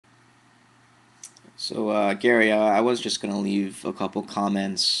So, Gary, I was just going to leave a couple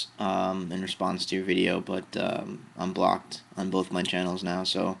comments in response to your video, but I'm blocked on both my channels now,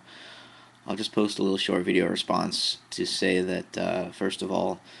 so I'll just post a little short video response to say that, first of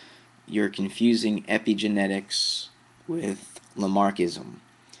all, you're confusing epigenetics with Lamarckism.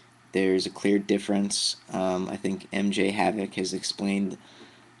 There's a clear difference. I think MJ Havoc has explained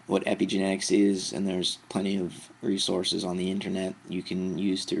what epigenetics is, and there's plenty of resources on the internet you can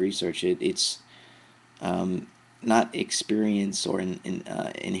use to research it. It's um, not experience or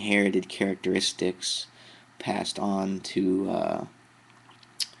inherited characteristics passed on to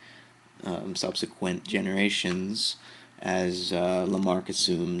subsequent generations, as Lamarck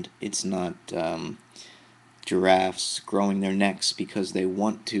assumed. It's not giraffes growing their necks because they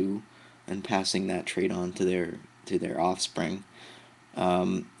want to and passing that trait on to their offspring.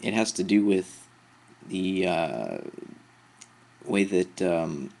 It has to do with the way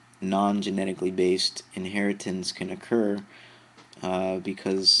that non-genetically based inheritance can occur,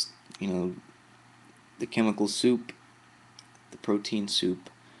 because the chemical soup, the protein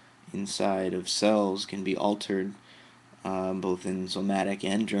soup inside of cells can be altered, both in somatic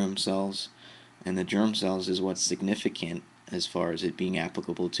and germ cells, and the germ cells is what's significant as far as it being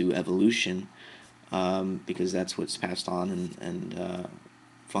applicable to evolution, because that's what's passed on and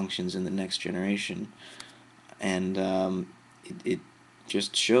functions in the next generation. And it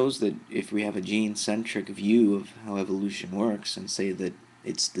just shows that if we have a gene-centric view of how evolution works and say that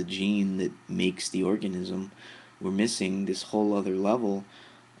it's the gene that makes the organism, we're missing this whole other level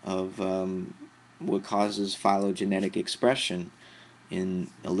of what causes phylogenetic expression in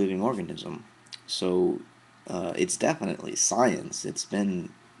a living organism. So it's definitely science. It's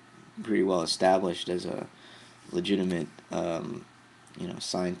been pretty well established as a legitimate,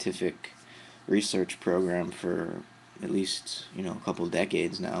 scientific research program for at least a couple of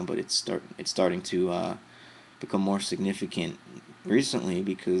decades now. But it's starting to become more significant recently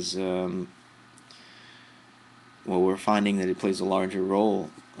because we're finding that it plays a larger role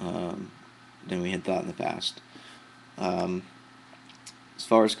than we had thought in the past. Um, as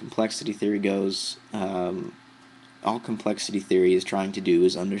far as complexity theory goes, all complexity theory is trying to do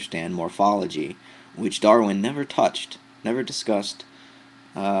is understand morphology, which Darwin never touched, never discussed.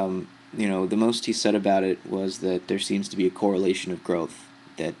 The most he said about it was that there seems to be a correlation of growth.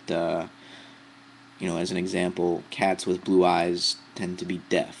 That, as an example, cats with blue eyes tend to be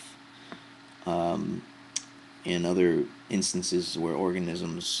deaf. In other instances where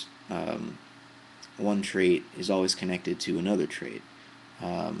organisms, one trait is always connected to another trait.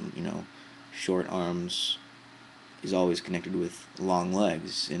 Um, you know, Short arms is always connected with long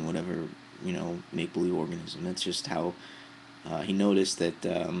legs in whatever make-believe organism. That's just how he noticed that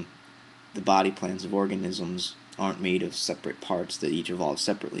the body plans of organisms aren't made of separate parts that each evolve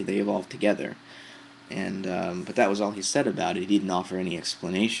separately. They evolve together. And but that was all he said about it. He didn't offer any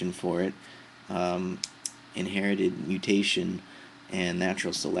explanation for it. Um, Inherited mutation and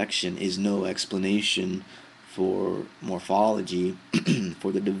natural selection is no explanation for morphology,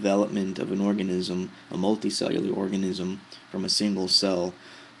 for the development of an organism, a multicellular organism, from a single cell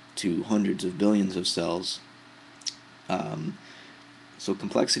to hundreds of billions of cells. Um, so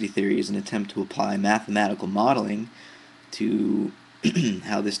complexity theory is an attempt to apply mathematical modeling to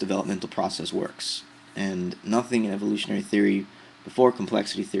how this developmental process works. And nothing in evolutionary theory before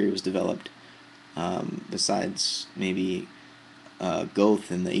complexity theory was developed, besides maybe Goethe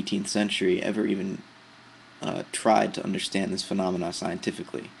in the 18th century, ever even tried to understand this phenomena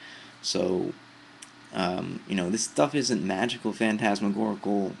scientifically. So, this stuff isn't magical,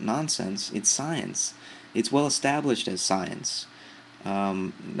 phantasmagorical nonsense. It's science. It's well established as science.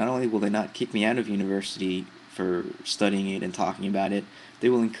 Not only will they not kick me out of university for studying it and talking about it, they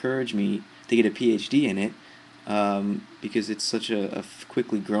will encourage me to get a PhD in it, because it's such a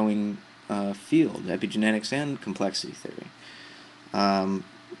quickly growing field, epigenetics and complexity theory. And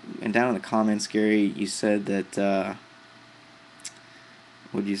down in the comments, Gary, you said that,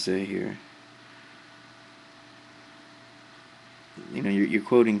 what did you say here? You're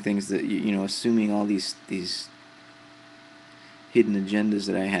quoting things that, assuming all these hidden agendas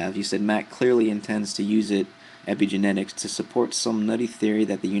that I have. You said Matt clearly intends to use epigenetics, to support some nutty theory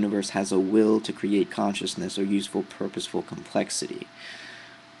that the universe has a will to create consciousness or useful, purposeful complexity.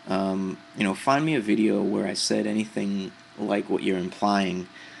 Find me a video where I said anything like what you're implying,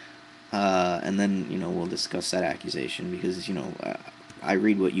 and then, we'll discuss that accusation, because, I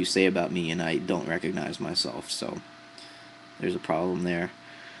read what you say about me and I don't recognize myself, so there's a problem there.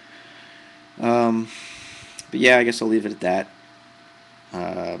 But yeah, I guess I'll leave it at that.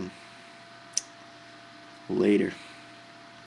 Later.